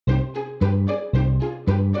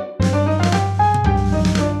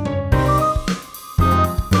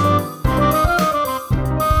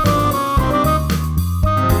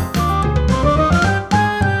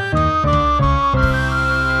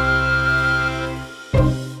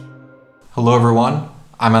Hello everyone,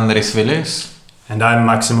 I'm Andres Velez. And I'm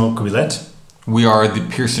Maximo Cubillet. We are the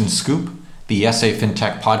Pearson Scoop, the ESE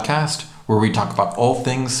FinTech podcast, where we talk about all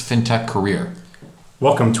things FinTech career.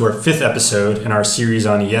 Welcome to our 5th episode in our series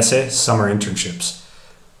on ESE summer internships.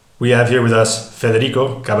 We have here with us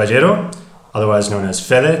Federico Caballero, otherwise known as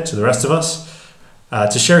Fede to the rest of us,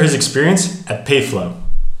 to share his experience at Payflow.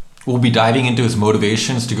 We'll be diving into his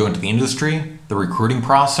motivations to go into the industry, the recruiting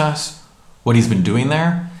process, what he's been doing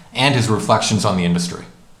there, and his reflections on the industry.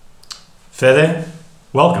 Fede,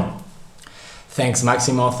 welcome. Thanks,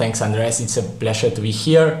 Maximo. Thanks, Andres. It's a pleasure to be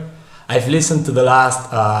here. I've listened to the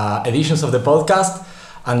last editions of the podcast,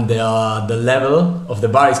 and the level of the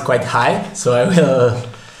bar is quite high. So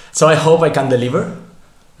I hope I can deliver.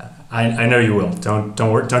 I know you will.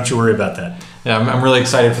 Don't you worry about that. Yeah, I'm really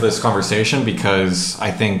excited for this conversation because I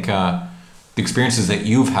think the experiences that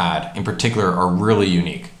you've had in particular are really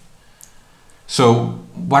unique. So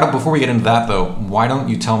before we get into that though, why don't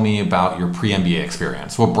you tell me about your pre-MBA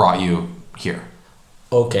experience? What brought you here?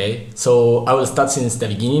 Okay, so I will start since the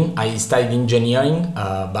beginning. I studied engineering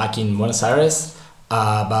back in Buenos Aires,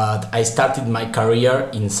 but I started my career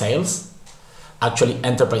in sales, actually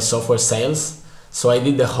enterprise software sales. So I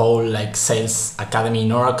did the whole sales academy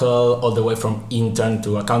in Oracle, all the way from intern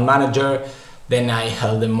to account manager. Then I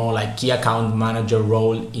held a more key account manager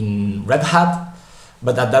role in Red Hat.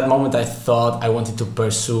 But at that moment, I thought I wanted to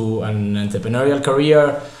pursue an entrepreneurial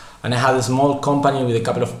career. And I had a small company with a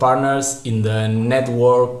couple of partners in the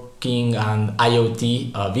networking and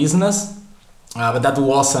IoT business. But that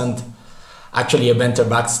wasn't actually a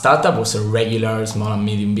venture-backed startup. It was a regular small and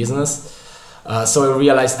medium business. So I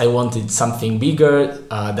realized I wanted something bigger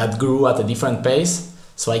that grew at a different pace.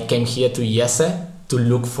 So I came here to ESE to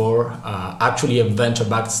look for actually a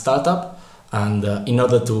venture-backed startup, and in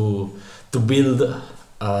order to build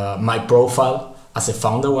my profile as a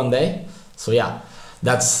founder one day. So yeah,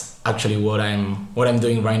 that's actually what I'm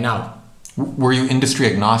doing right now. Were you industry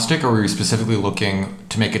agnostic, or were you specifically looking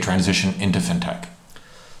to make a transition into fintech?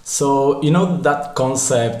 So that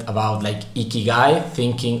concept about ikigai,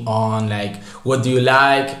 thinking on what do you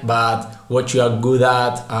like, but what you are good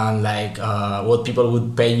at, and what people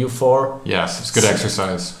would pay you for. Yes, it's good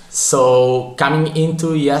exercise. So coming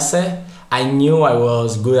into ESE, I knew I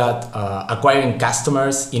was good at acquiring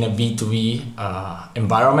customers in a B2B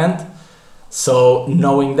environment. So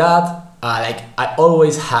knowing that, I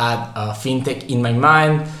always had fintech in my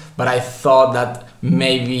mind, but I thought that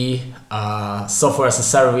maybe software as a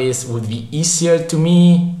service would be easier to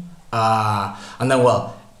me. And then,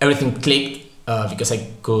 everything clicked because I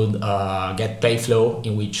could get Payflow,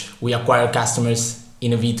 in which we acquire customers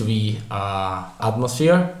in a B2B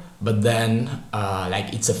atmosphere. But then,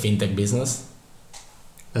 it's a fintech business.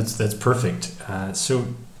 That's perfect. So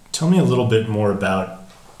tell me a little bit more about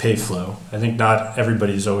Payflow. I think not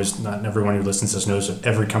everyone who listens to us knows of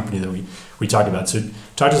every company that we talk about. So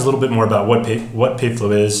talk to us a little bit more about what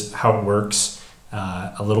Payflow is, how it works,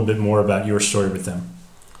 a little bit more about your story with them.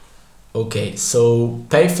 Okay, so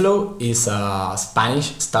Payflow is a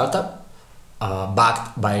Spanish startup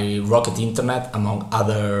backed by Rocket Internet, among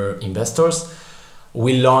other investors.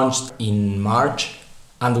 We launched in March,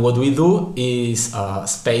 and what we do is a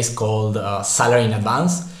space called Salary in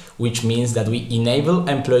Advance, which means that we enable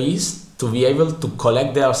employees to be able to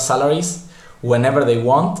collect their salaries whenever they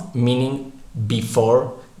want, meaning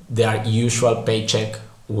before their usual paycheck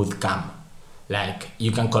would come.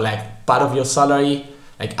 You can collect part of your salary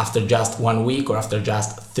after just 1 week or after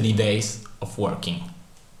just 3 days of working.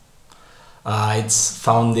 It's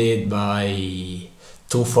founded by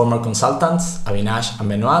 2 former consultants, Avinash and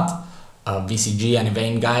Benoit, a BCG and a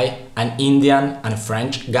Bain guy, an Indian and a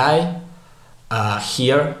French guy,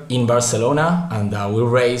 here in Barcelona, and we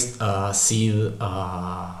raised seed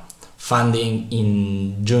funding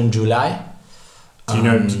in June, July.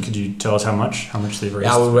 Could you tell us how much they've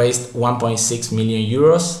raised? Yeah, we raised 1.6 million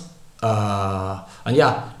euros. And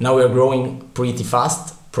now we are growing pretty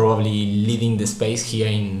fast, probably leading the space here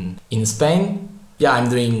in Spain. Yeah, I'm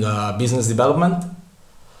doing business development.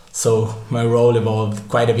 So my role evolved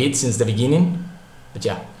quite a bit since the beginning, but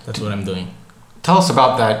yeah, that's what I'm doing. Tell us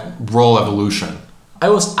about that role evolution. I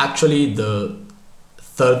was actually the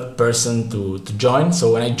 3rd person to join.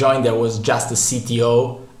 So when I joined, there was just a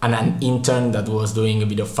CTO and an intern that was doing a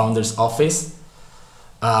bit of founder's office.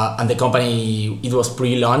 And the company, it was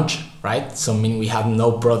pre-launch, right? So meaning we had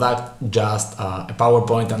no product, just a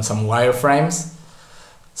PowerPoint and some wireframes.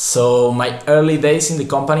 So my early days in the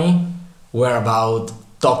company were about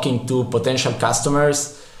talking to potential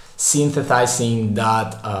customers, synthesizing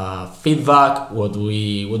that feedback, what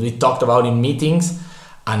we talked about in meetings,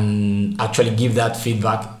 and actually give that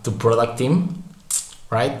feedback to product team,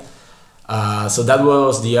 right? So that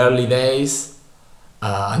was the early days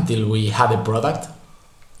until we had a product.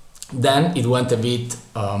 Then it went a bit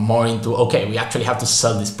more into, okay, we actually have to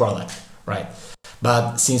sell this product, right?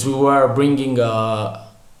 But since we were bringing a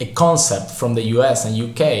concept from the US and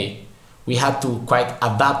UK, we had to quite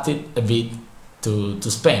adapt it a bit to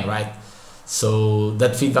Spain, right? So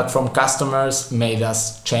that feedback from customers made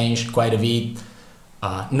us change quite a bit,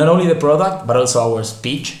 not only the product, but also our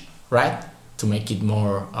speech, right? To make it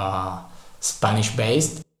more Spanish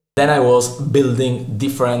based. Then I was building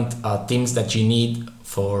different teams that you need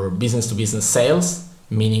for business to business sales,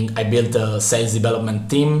 meaning I built a sales development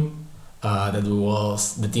team that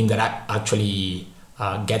was the team that actually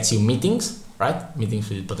gets you meetings, right? Meetings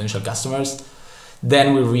with potential customers.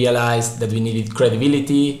 Then we realized that we needed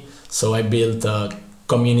credibility, so I built a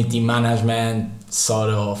community management sort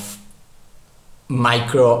of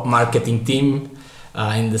micro marketing team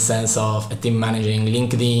in the sense of a team managing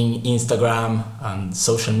LinkedIn, Instagram, and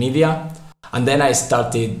social media. And then I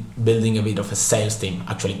started building a bit of a sales team,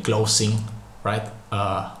 actually closing, right?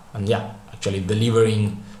 And yeah, actually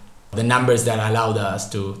delivering the numbers that allowed us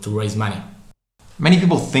to raise money. Many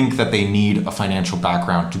people think that they need a financial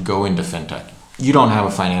background to go into fintech. You don't have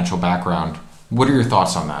a financial background. What are your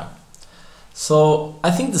thoughts on that? So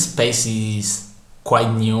I think the space is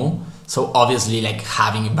quite new. So obviously, like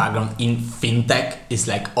having a background in fintech is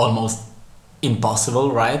like almost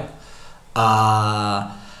impossible, right?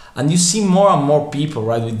 And you see more and more people,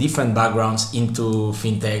 right, with different backgrounds into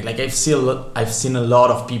fintech. Like I've seen a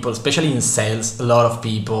lot of people, especially in sales, a lot of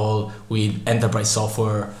people with enterprise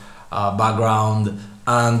software background,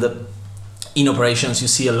 and in operations you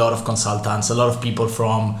see a lot of consultants, a lot of people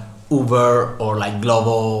from Uber or like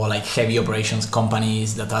global or like heavy operations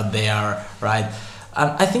companies that are there, right?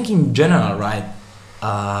 And I think in general, right,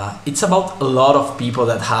 it's about a lot of people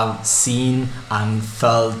that have seen and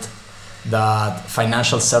felt that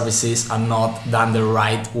financial services are not done the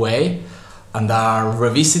right way and are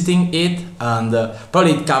revisiting it. And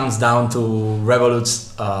probably it comes down to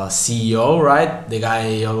Revolut's CEO, right? The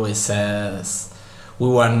guy always says, we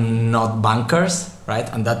were not bankers, right?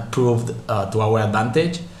 And that proved to our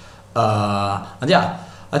advantage. And yeah,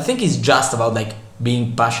 I think it's just about like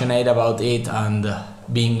being passionate about it and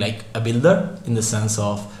being like a builder in the sense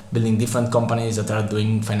of building different companies that are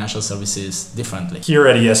doing financial services differently. Here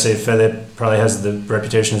at ESA, Felipe probably has the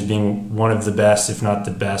reputation as being one of the best, if not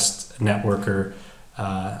the best, networker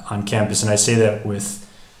on campus. And I say that with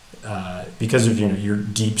because of your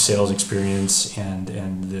deep sales experience and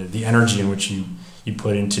the energy in which you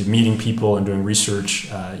put into meeting people and doing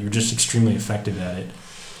research. You're just extremely effective at it.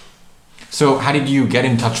 So how did you get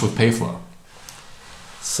in touch with Payflow?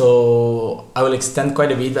 So I will extend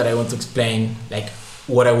quite a bit, but I want to explain like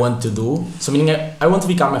what I want to do. So meaning I want to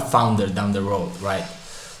become a founder down the road, right?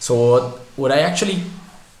 So what I actually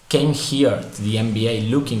came here to the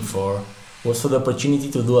MBA looking for was for the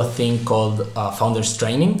opportunity to do a thing called founders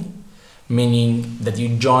training, meaning that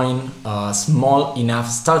you join a small enough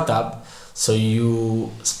startup so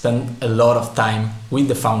you spend a lot of time with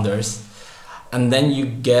the founders, and then you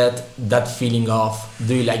get that feeling of,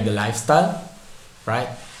 do you like the lifestyle, right?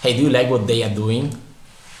 Hey, do you like what they are doing,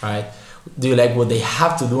 right? Do you like what they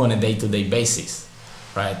have to do on a day-to-day basis,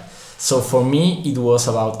 right? So for me, it was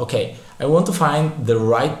about, okay, I want to find the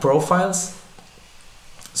right profiles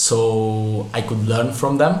so I could learn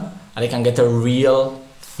from them and I can get a real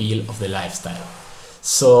feel of the lifestyle.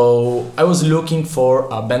 So I was looking for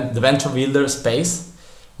the venture builder space,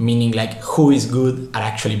 meaning like who is good at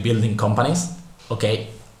actually building companies. Okay,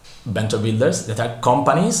 venture builders that are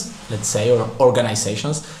companies, let's say, or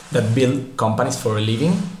organizations that build companies for a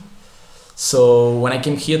living. So when I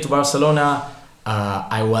came here to Barcelona,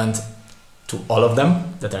 I went to all of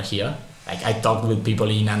them that are here. Like I talked with people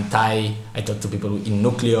in Antai, I talked to people in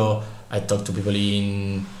Nucleo, I talked to people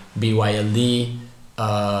in BYLD.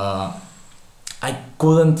 I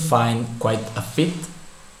couldn't find quite a fit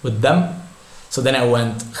with them. So then I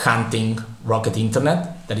went hunting Rocket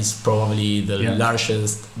Internet, that is probably the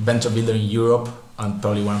largest venture builder in Europe and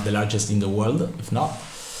probably one of the largest in the world, if not.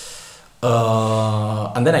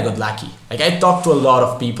 And then I got lucky. Like I talked to a lot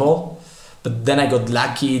of people, but then I got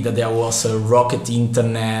lucky that there was a Rocket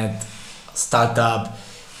Internet startup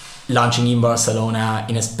launching in Barcelona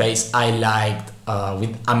in a space I liked,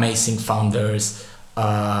 with amazing founders,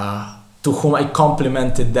 to whom I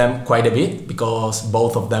complimented them quite a bit because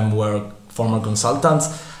both of them were former consultants,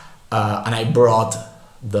 and I brought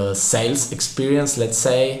the sales experience, let's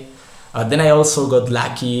say. Then I also got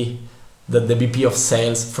lucky that the VP of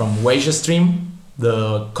sales from WageStream,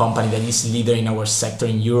 the company that is leader in our sector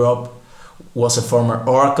in Europe was a former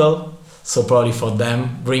Oracle. So probably for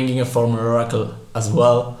them, bringing a former Oracle as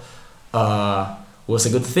well was a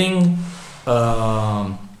good thing.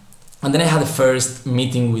 And then I had the first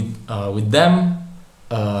meeting with them.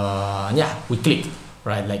 And yeah, we clicked,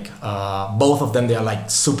 right? Like both of them, they are like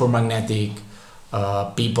super magnetic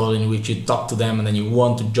people in which you talk to them and then you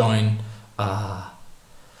want to join,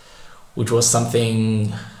 which was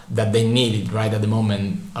something that they needed right at the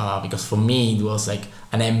moment, because for me it was like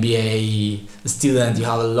an MBA student, you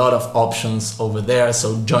have a lot of options over there.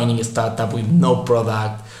 So joining a startup with no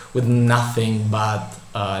product, with nothing but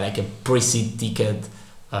like a pre-seed ticket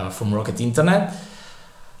from Rocket Internet,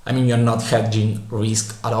 I mean, you're not hedging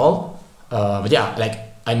risk at all. But yeah, like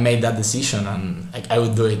I made that decision and like I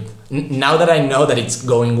would do it. Now that I know that it's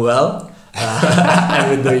going well, I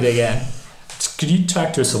would do it again. Could you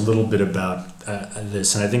talk to us a little bit about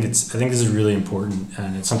this? And I think this is really important,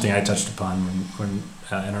 and it's something I touched upon when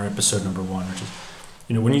in our episode number 1, which is,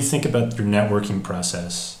 when you think about your networking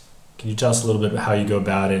process, can you tell us a little bit about how you go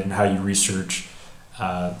about it and how you research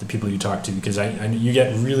the people you talk to? Because I you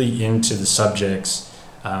get really into the subjects.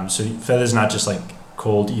 So Feather's not just like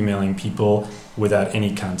cold emailing people without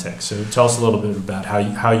any context. So tell us a little bit about how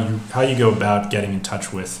you go about getting in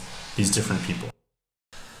touch with these different people.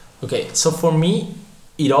 Okay, so for me,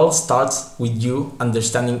 it all starts with you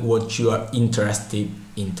understanding what you are interested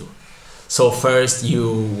into. So first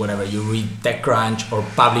you read TechCrunch or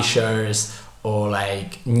publishers or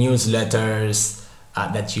like newsletters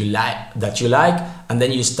that you like, and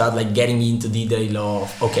then you start like getting into detail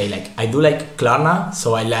of, okay, like I do like Klarna,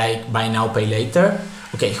 so I like buy now, pay later.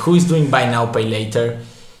 Okay, who is doing buy now, pay later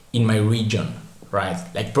in my region, right?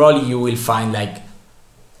 Like probably you will find like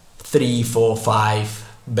 3, 4, 5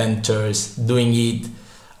 ventures doing it.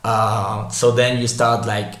 So then you start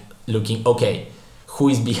like looking, okay, who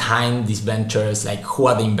is behind these ventures, like who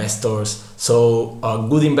are the investors? So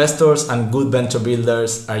good investors and good venture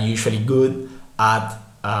builders are usually good at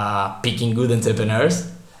picking good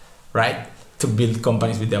entrepreneurs, right, to build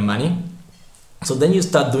companies with their money. So then you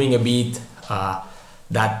start doing a bit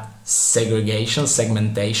that segmentation,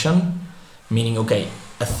 meaning, okay,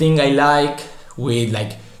 a thing I like with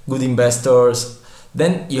like good investors,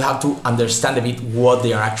 then you have to understand a bit what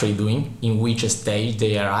they are actually doing, in which stage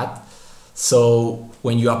they are at. So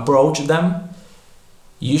when you approach them,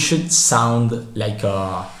 you should sound like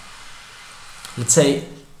let's say,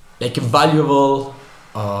 like a valuable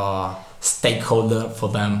stakeholder for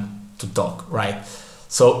them to talk, right?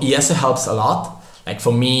 So ESE helps a lot. Like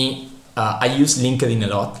for me, I use LinkedIn a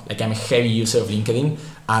lot. Like I'm a heavy user of LinkedIn,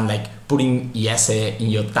 and like putting ESE in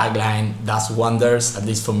your tagline does wonders. At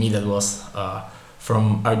least for me, that was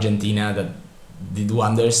from Argentina, that did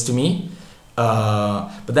wonders to me.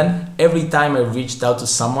 But then every time I reached out to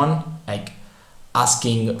someone, like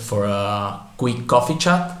asking for a quick coffee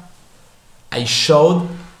chat, I showed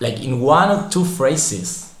like in 1 or 2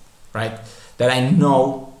 phrases, right, that I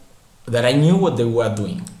knew what they were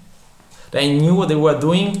doing. That I knew what they were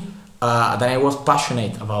doing, that I was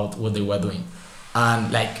passionate about what they were doing.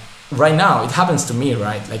 And like right now, it happens to me,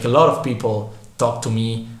 right? Like a lot of people talk to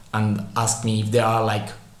me and ask me if there are like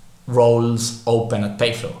roles open at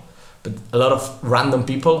Payflow. But a lot of random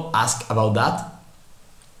people ask about that.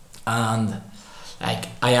 And like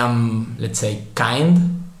I am, let's say,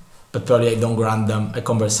 kind, but probably I don't grant them a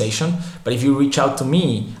conversation. But if you reach out to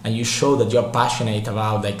me and you show that you're passionate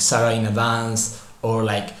about like Sarah in advance, or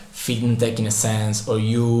like fintech in a sense, or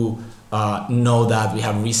you know that we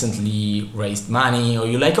have recently raised money, or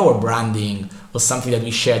you like our branding, or something that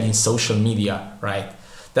we shared in social media, right?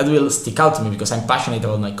 That will stick out to me because I'm passionate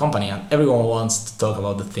about my company, and everyone wants to talk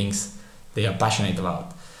about the things they are passionate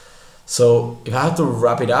about. So if I have to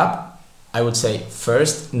wrap it up, I would say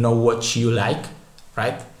first, know what you like,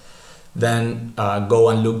 right? Then go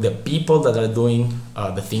and look the people that are doing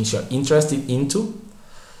the things you're interested into.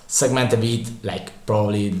 Segment a bit, like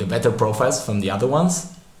probably the better profiles from the other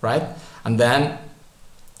ones, right? And then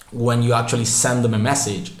when you actually send them a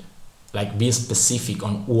message, like be specific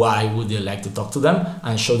on why would you like to talk to them,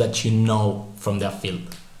 and show that you know from their field.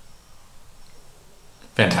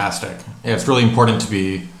 Fantastic. Yeah, it's really important to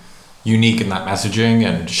be unique in that messaging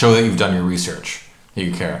and show that you've done your research, that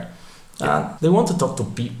you care. They want to talk to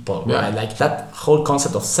people, right? Like that whole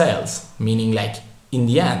concept of sales, meaning like in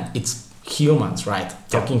the end, it's humans, right?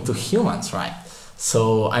 Talking to humans, right?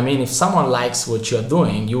 So, I mean, if someone likes what you're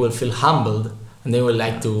doing, you will feel humbled, and they will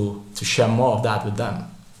like to share more of that with them.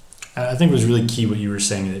 I think it was really key what you were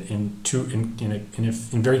saying, that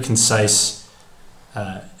in very concise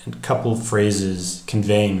and couple phrases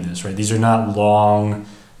conveying this, right? These are not long,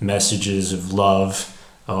 messages of love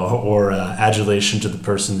or adulation to the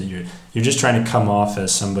person that you're just trying to come off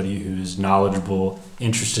as somebody who's knowledgeable,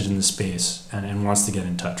 interested in the space, and wants to get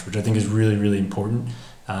in touch, which I think is really, really important,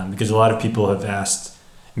 because a lot of people have asked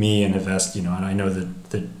me and have asked, and I know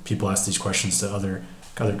that people ask these questions to other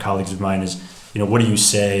colleagues of mine is, what do you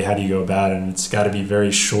say? How do you go about it? And it's got to be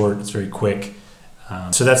very short. It's very quick.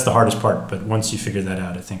 So that's the hardest part. But once you figure that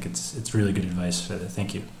out, I think it's really good advice.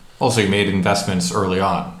 Thank you. Also, you made investments early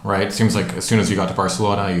on, right? It seems like as soon as you got to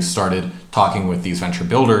Barcelona, you started talking with these venture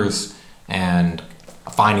builders and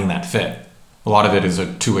finding that fit. A lot of it is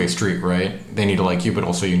a two-way street, right? They need to like you, but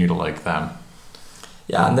also you need to like them.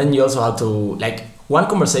 Yeah, and then you also have to, one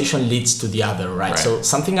conversation leads to the other, right? So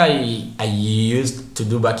something I used to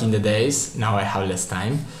do back in the days, now I have less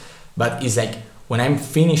time, but it's like when I'm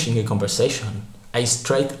finishing a conversation, I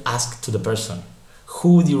straight ask to the person,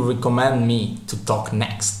 who would you recommend me to talk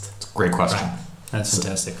next? Great question. Right. That's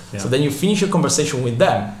fantastic. Yeah. So then you finish your conversation with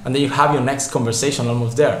them, and then you have your next conversation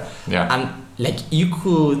almost there. Yeah. And you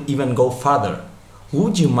could even go further.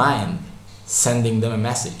 Would you mind sending them a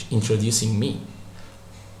message introducing me?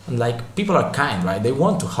 And people are kind, right? They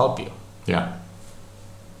want to help you. Yeah.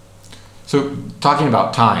 So talking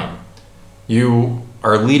about time, you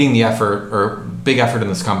are leading the effort or big effort in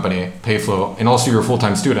this company, Payflow, and also you're a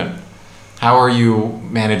full-time student. How are you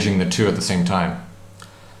managing the two at the same time?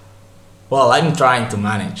 Well, I'm trying to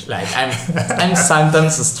manage. I'm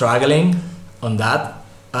sometimes struggling on that.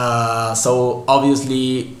 So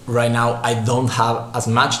obviously right now I don't have as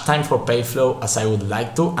much time for Payflow as I would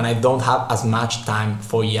like to, and I don't have as much time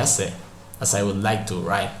for IESE as I would like to,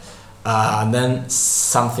 right? And then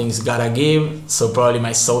something's gotta give, so probably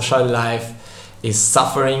my social life is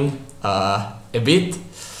suffering a bit.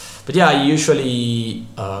 But yeah, I usually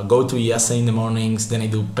go to IESE in the mornings, then I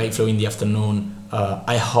do Payflow in the afternoon.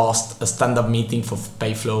 I host a stand-up meeting for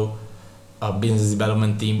Payflow business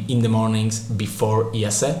development team in the mornings before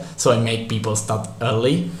IESE, so I make people start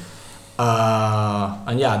early.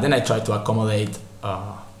 And yeah, then I try to accommodate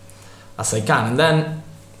as I can. And then,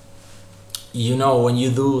 when you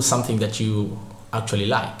do something that you actually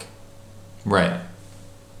like, right,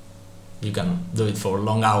 you can do it for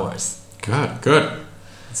long hours. Good.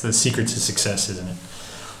 It's the secret to success, isn't it?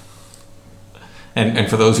 And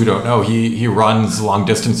for those who don't know, he runs long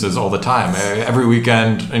distances all the time. Every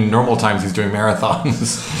weekend, in normal times, he's doing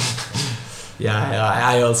marathons. Yeah,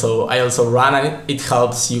 I also run, and it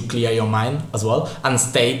helps you clear your mind as well and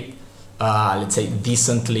stay, let's say,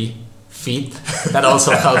 decently fit. That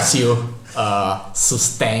also helps you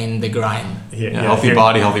sustain the grind. Healthy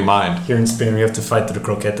body, healthy mind. Here in Spain, we have to fight to the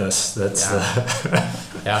croquetas.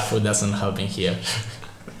 That's food doesn't help in here.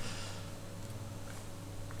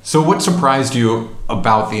 So what surprised you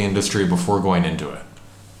about the industry before going into it?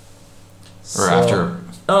 Or after?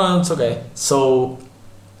 No, it's okay. So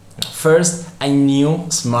first, I knew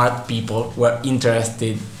smart people were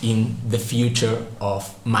interested in the future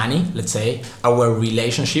of money, let's say, our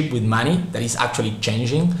relationship with money that is actually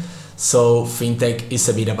changing. So fintech is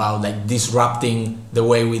a bit about disrupting the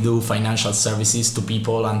way we do financial services to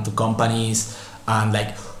people and to companies, and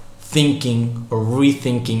thinking or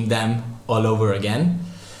rethinking them all over again.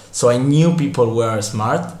 So I knew people were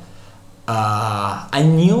smart. I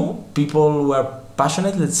knew people were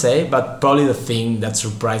passionate, let's say, but probably the thing that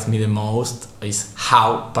surprised me the most is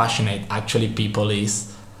how passionate actually people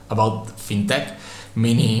is about fintech.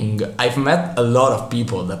 Meaning, I've met a lot of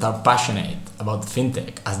people that are passionate about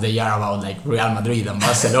fintech as they are about Real Madrid and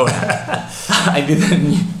Barcelona. I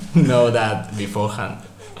didn't know that beforehand.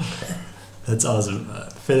 That's awesome.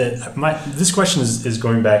 This question is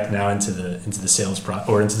going back now into the sales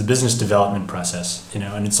or into the business development process,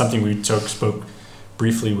 and it's something we spoke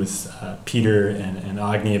briefly with Peter and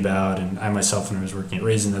Agni about, and I myself when I was working at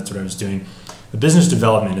Raisin, that's what I was doing. The business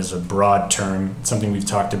development is a broad term, something we've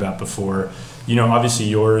talked about before. Obviously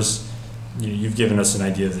yours, you've given us an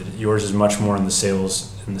idea that yours is much more in the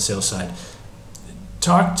sales side.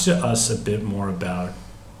 Talk to us a bit more about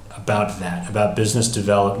that, about business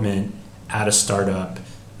development at a startup.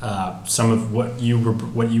 Some of what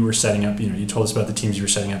you were setting up, you told us about the teams you were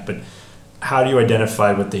setting up, but how do you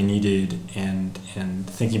identify what they needed and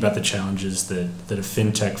thinking about the challenges that a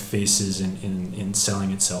fintech faces in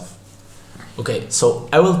selling itself? Okay, so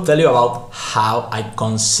I will tell you about how I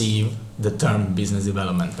conceive the term business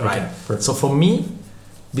development, right? Perfect. So for me,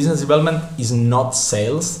 business development is not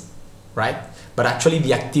sales, right? But actually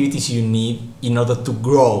the activities you need in order to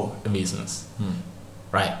grow a business,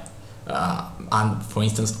 right? And for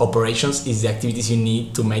instance, operations is the activities you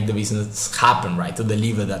need to make the business happen, right? To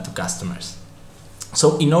deliver that to customers.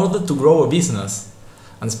 So in order to grow a business,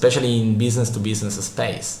 and especially in business to business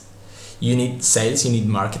space. You need sales, you need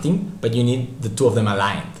marketing, but you need the two of them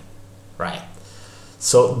aligned, right?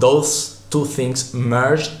 So those two things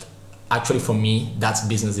merged, actually for me, that's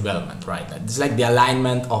business development, right? It's like the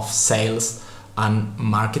alignment of sales and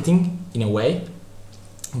marketing in a way.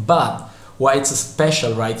 But why it's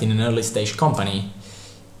special, right, in an early stage company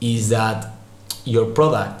is that your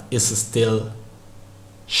product is still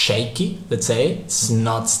shaky, let's say. It's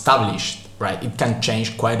not established, right? It can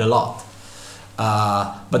change quite a lot.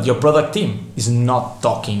 But your product team is not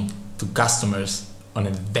talking to customers on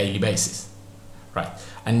a daily basis, right?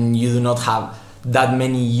 And you do not have that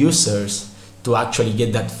many users to actually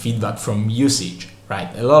get that feedback from usage, right?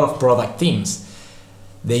 A lot of product teams,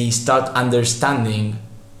 they start understanding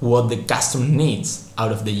what the customer needs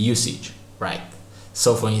out of the usage, right?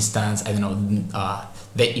 So for instance, I don't know,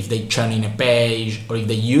 if they churn in a page, or if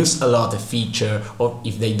they use a lot a feature, or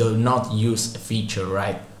if they do not use a feature,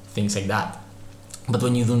 right? Things like that. But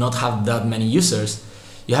when you do not have that many users,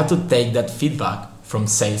 you have to take that feedback from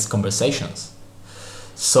sales conversations.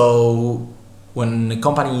 So when a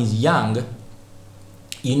company is young,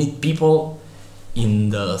 you need people in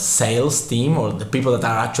the sales team, or the people that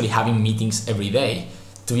are actually having meetings every day,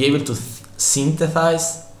 to be able to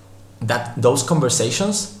synthesize those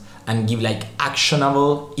conversations and give like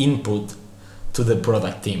actionable input to the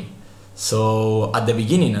product team. So at the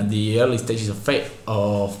beginning, at the early stages of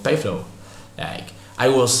Payflow, like I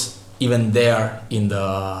was even there in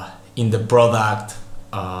the product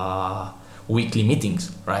weekly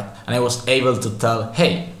meetings, right? And I was able to tell,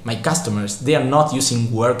 hey, my customers, they are not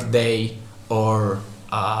using Workday or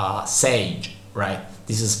Sage, right?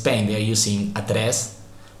 This is Spain. They are using A3,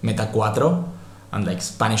 Meta 4, and like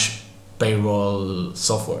Spanish payroll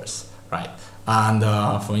softwares, right? And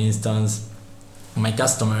for instance, my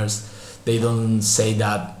customers, they don't say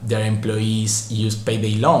that their employees use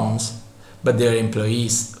payday loans, but their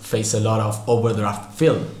employees face a lot of overdraft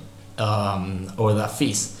fees,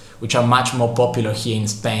 which are much more popular here in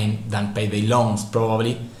Spain than payday loans,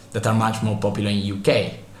 probably, that are much more popular in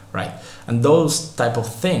UK, right? And those type of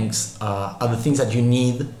things are the things that you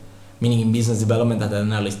need, meaning in business development at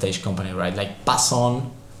an early stage company, right? Like pass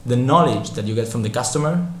on the knowledge that you get from the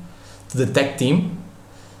customer to the tech team,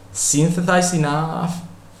 synthesize enough,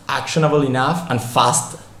 actionable enough, and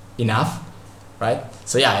fast enough, right?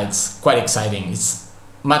 So yeah, it's quite exciting. It's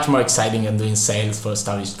much more exciting than doing sales for an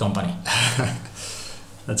established company.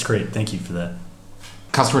 That's great. Thank you for that.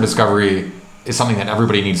 Customer discovery is something that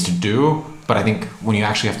everybody needs to do, but I think when you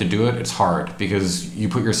actually have to do it, it's hard because you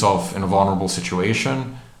put yourself in a vulnerable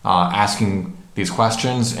situation, asking these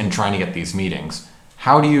questions and trying to get these meetings.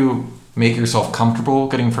 How do you make yourself comfortable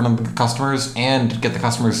getting in front of the customers and get the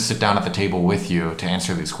customers to sit down at the table with you to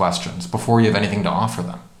answer these questions before you have anything to offer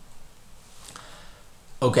them?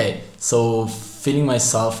 Okay, so feeling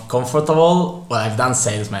myself comfortable, well, I've done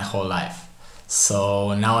sales my whole life.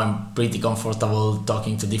 So now I'm pretty comfortable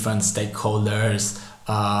talking to different stakeholders.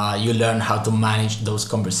 You learn how to manage those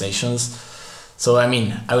conversations. So, I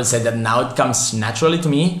mean, I would say that now it comes naturally to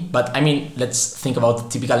me, but I mean, let's think about a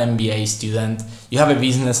typical MBA student. You have a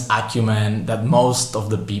business acumen that most of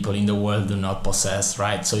the people in the world do not possess,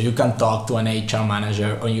 right? So you can talk to an HR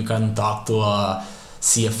manager or you can talk to a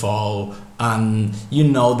CFO and you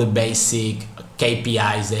know the basic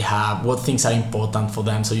KPIs they have, what things are important for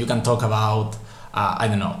them. So you can talk about,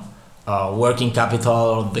 working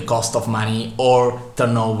capital, the cost of money or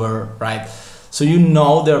turnover, right? So you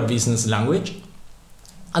know their business language.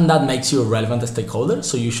 And that makes you a relevant stakeholder,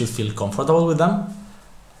 so you should feel comfortable with them.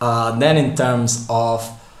 Then in terms of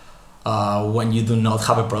when you do not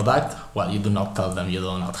have a product, well, you do not tell them you do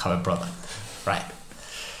not have a product, right?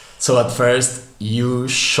 So at first, you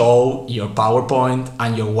show your PowerPoint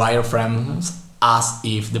and your wireframes as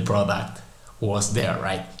if the product was there,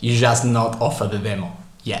 right? You just not offer the demo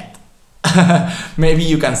yet. Maybe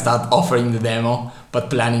you can start offering the demo, but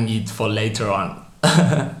planning it for later on.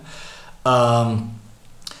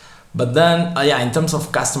 But then, in terms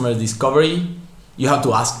of customer discovery, you have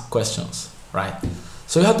to ask questions, right?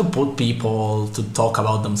 So you have to put people to talk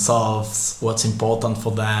about themselves, what's important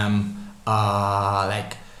for them,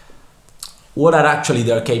 what are actually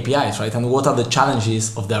their KPIs, right? And what are the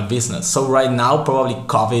challenges of their business? So right now, probably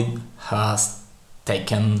COVID has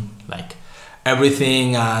taken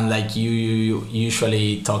everything, and you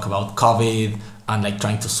usually talk about COVID and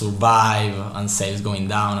trying to survive and sales going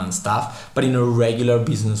down and stuff. But in a regular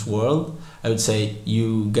business world, I would say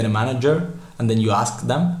you get a manager and then you ask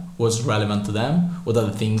them what's relevant to them, what are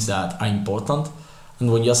the things that are important.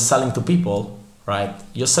 And when you're selling to people, right,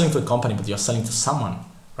 you're selling to a company, but you're selling to someone,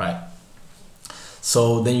 right?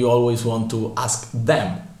 So then you always want to ask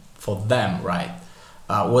them, for them, right?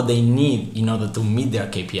 What they need in order to meet their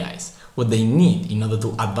KPIs, what they need in order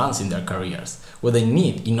to advance in their careers, what they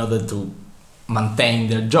need in order to maintain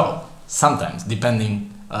their job, sometimes,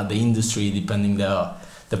 depending the industry, depending the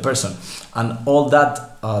person. And all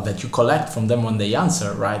that that you collect from them when they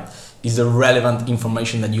answer, right, is the relevant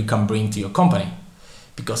information that you can bring to your company.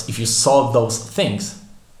 Because if you solve those things,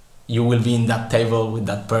 you will be in that table with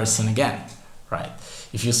that person again, right?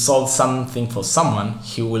 If you solve something for someone,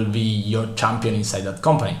 he will be your champion inside that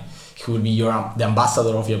company. He will be the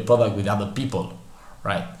ambassador of your product with other people,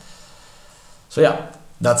 right? So yeah,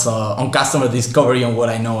 that's on customer discovery and what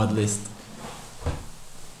I know at least.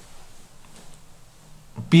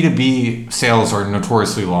 B2B sales are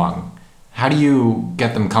notoriously long. How do you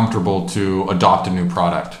get them comfortable to adopt a new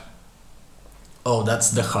product? Oh, that's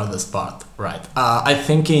the hardest part, right? I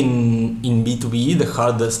think in B2B, the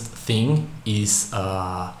hardest thing is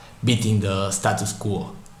beating the status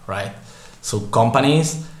quo, right? So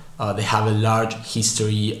companies, they have a large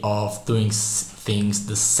history of doing things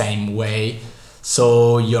the same way.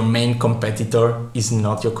 So your main competitor is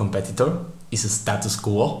not your competitor, it's a status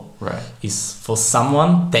quo. Right. It's for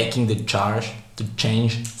someone taking the charge to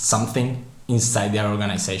change something inside their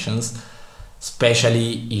organizations,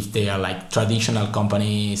 especially if they are like traditional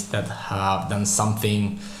companies that have done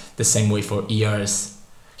something the same way for years.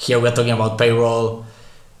 Here we're talking about payroll.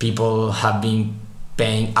 People have been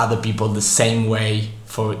paying other people the same way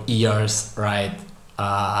for years, right?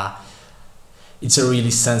 It's a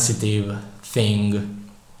really sensitive thing.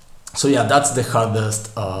 So yeah, that's the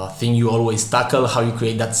hardest thing you always tackle, how you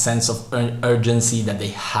create that sense of urgency that they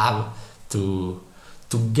have to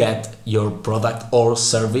get your product or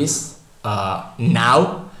service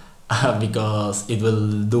now, because it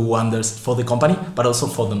will do wonders for the company, but also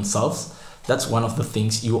for themselves. That's one of the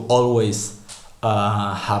things you always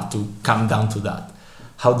have to come down to that.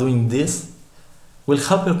 How doing this will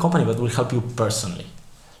help your company, but will help you personally.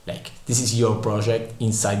 Like, this is your project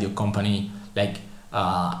inside your company. Like,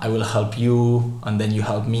 I will help you, and then you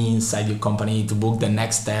help me inside your company to book the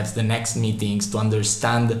next steps, the next meetings, to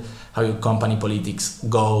understand how your company politics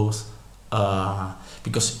goes,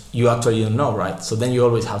 because you actually don't know, right? So then you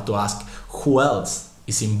always have to ask, who else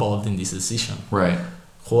is involved in this decision? Right.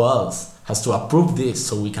 Who else has to approve this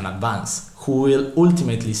so we can advance? Who will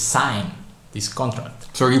ultimately sign this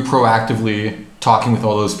contract? So are you proactively talking with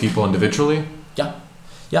all those people individually?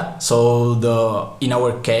 Yeah. So in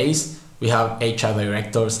our case, we have HR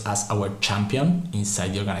directors as our champion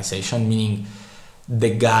inside the organization, meaning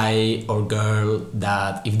the guy or girl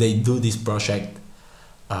that if they do this project,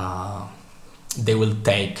 they will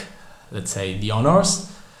take, let's say, the honors.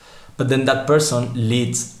 But then that person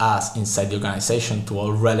leads us inside the organization to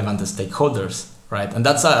all relevant stakeholders, right? And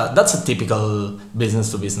that's a typical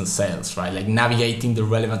business-to-business sales, right? Like navigating the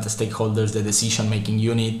relevant stakeholders, the decision-making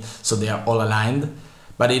unit, so they are all aligned.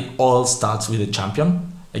 But it all starts with a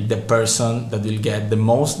champion, like the person that will get the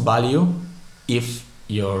most value if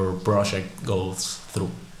your project goes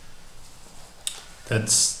through.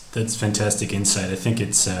 That's fantastic insight. I think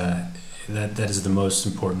it's that is the most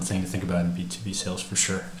important thing to think about in B2B sales for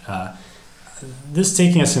sure. This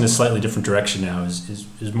taking us in a slightly different direction now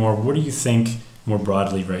is more, what do you think more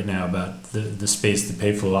broadly right now about the space that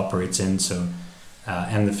Payflow operates in, so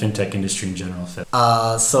and the fintech industry in general?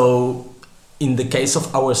 So in the case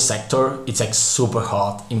of our sector, it's like super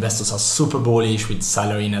hot. Investors are super bullish with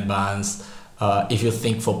salary in advance. If you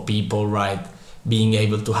think for people, right, being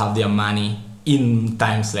able to have their money in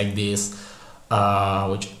times like this,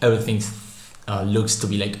 which everything looks to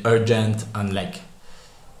be like urgent and like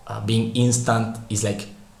being instant is like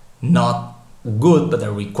not good, but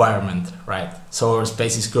a requirement, right? So our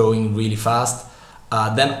space is growing really fast.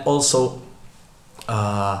 Then also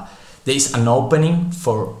there is an opening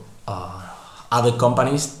for other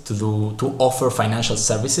companies to offer financial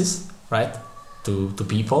services, right, to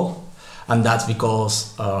people. And that's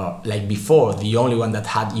because like before, the only one that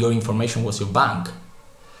had your information was your bank.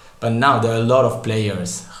 But now there are a lot of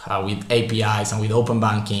players with APIs and with open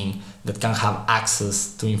banking that can have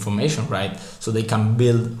access to information, right? So they can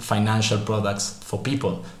build financial products for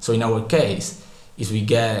people. So in our case, if we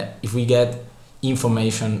get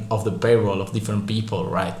information of the payroll of different people,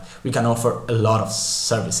 right, we can offer a lot of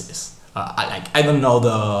services. I don't know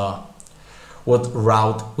what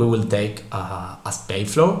route we will take as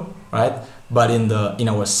Payflow, right? But in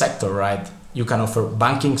our sector, right, you can offer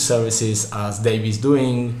banking services as Dave is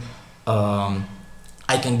doing.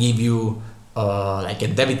 I can give you like a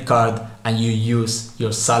debit card and you use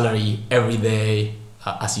your salary every day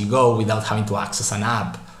as you go without having to access an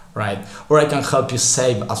app, right? Or I can help you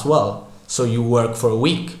save as well. So you work for a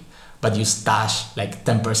week, but you stash like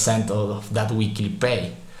 10% of that weekly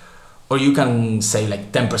pay. Or you can save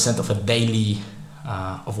like 10% of a daily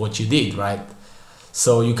of what you did, right?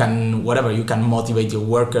 So you can, you can motivate your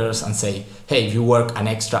workers and say, hey, if you work an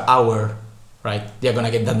extra hour, right, they're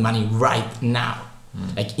gonna get that money right now,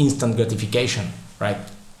 like instant gratification, right?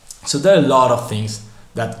 So there are a lot of things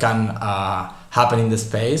that can happen in the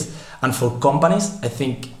space. And for companies, I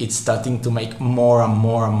think it's starting to make more and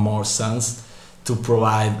more and more sense to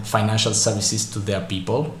provide financial services to their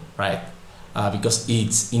people, right? Because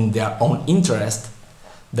it's in their own interest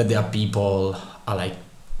that their people are like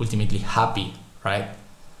ultimately happy, right?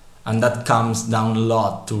 And that comes down a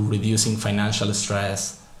lot to reducing financial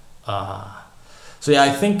stress. So yeah, I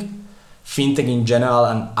think fintech in general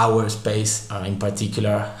and our space in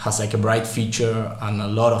particular has like a bright future and a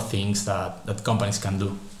lot of things that companies can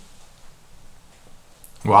do.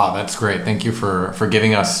 Wow, that's great. Thank you for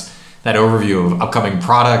giving us that overview of upcoming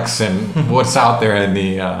products and what's out there in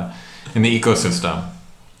the ecosystem.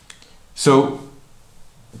 So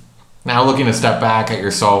now looking to step back at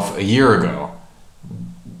yourself a year ago,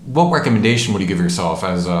 what recommendation would you give yourself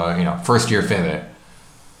as a first year Pivot?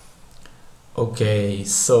 Okay,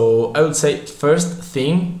 so I would say first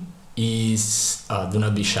thing is do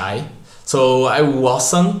not be shy. So I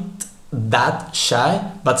wasn't that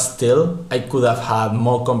shy, but still I could have had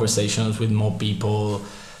more conversations with more people.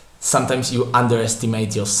 Sometimes you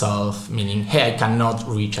underestimate yourself, meaning, hey, I cannot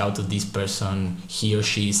reach out to this person, he or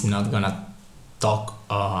she is not gonna talk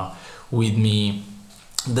with me.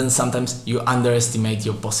 Then sometimes you underestimate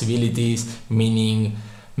your possibilities, meaning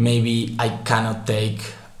maybe I cannot take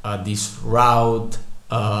this route.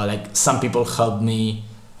 Like some people helped me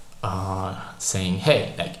saying,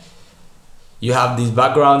 hey, like you have this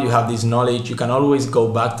background, you have this knowledge, you can always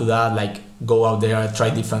go back to that, like go out there,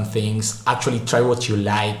 try different things, actually try what you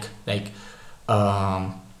like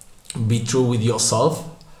be true with yourself,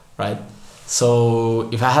 right? So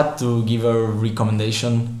if I had to give a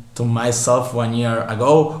recommendation to myself 1 year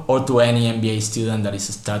ago or to any MBA student that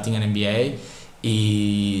is starting an MBA,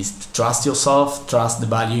 is to trust yourself, trust the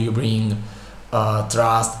value you bring,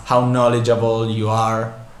 trust how knowledgeable you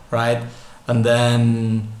are, right? And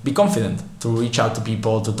then be confident to reach out to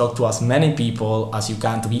people, to talk to as many people as you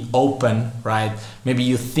can, to be open, right? Maybe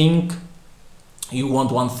you think you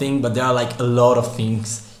want one thing, but there are like a lot of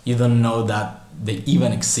things you don't know that they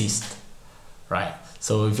even exist, right?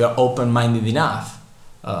 So if you're open-minded enough,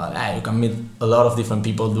 you can meet a lot of different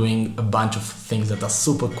people doing a bunch of things that are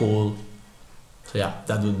super cool. So yeah,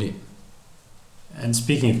 that would be. And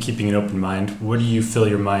speaking of keeping an open mind, what do you fill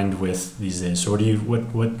your mind with these days? So what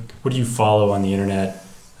do you follow on the internet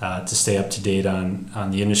to stay up to date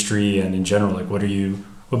on the industry and in general? Like what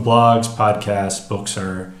blogs, podcasts, books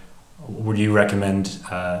what do you recommend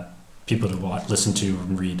people to listen to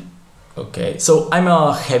and read? Okay, so I'm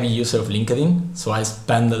a heavy user of LinkedIn, so I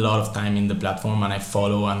spend a lot of time in the platform and I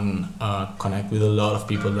follow and connect with a lot of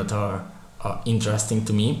people that are interesting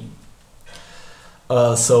to me.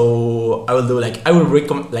 So I will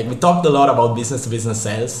recommend, we talked a lot about business to business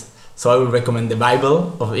sales. So I will recommend the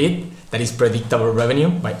Bible of it, that is Predictable Revenue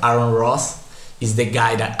by Aaron Ross. Is the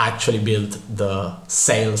guy that actually built the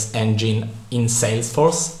sales engine in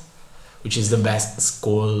Salesforce, which is the best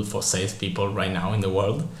school for salespeople right now in the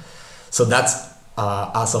world. So that's,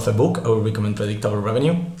 as of a book, I would recommend Predictable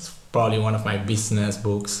Revenue. It's probably one of my business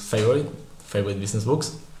books, favorite business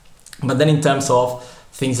books. But then in terms of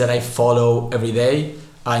things that I follow every day,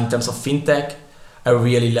 in terms of fintech, I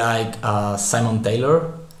really like Simon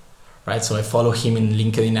Taylor, right? So I follow him in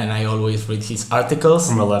LinkedIn and I always read his articles.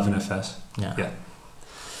 From 11FS. Yeah.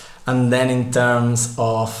 And then in terms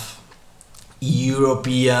of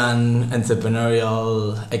European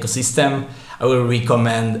entrepreneurial ecosystem, I will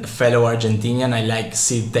recommend a fellow Argentinian. I like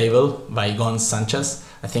Seed Table by Gon Sanchez.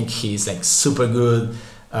 I think he's like super good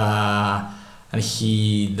and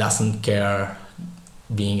he doesn't care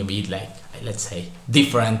being a bit like, let's say,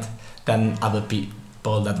 different than other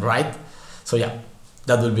people that write. So yeah,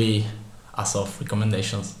 that will be as of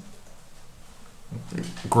recommendations.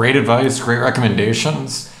 Great advice, great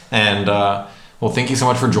recommendations, and well, thank you so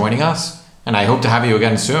much for joining us, and I hope to have you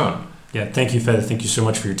again soon. Yeah, thank you, Fede. Thank you so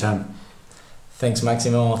much for your time. Thanks,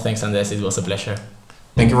 Maximo. Thanks, Andres. It was a pleasure.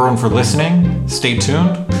 Thank you, everyone, for listening. Stay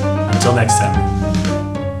tuned. Until next time.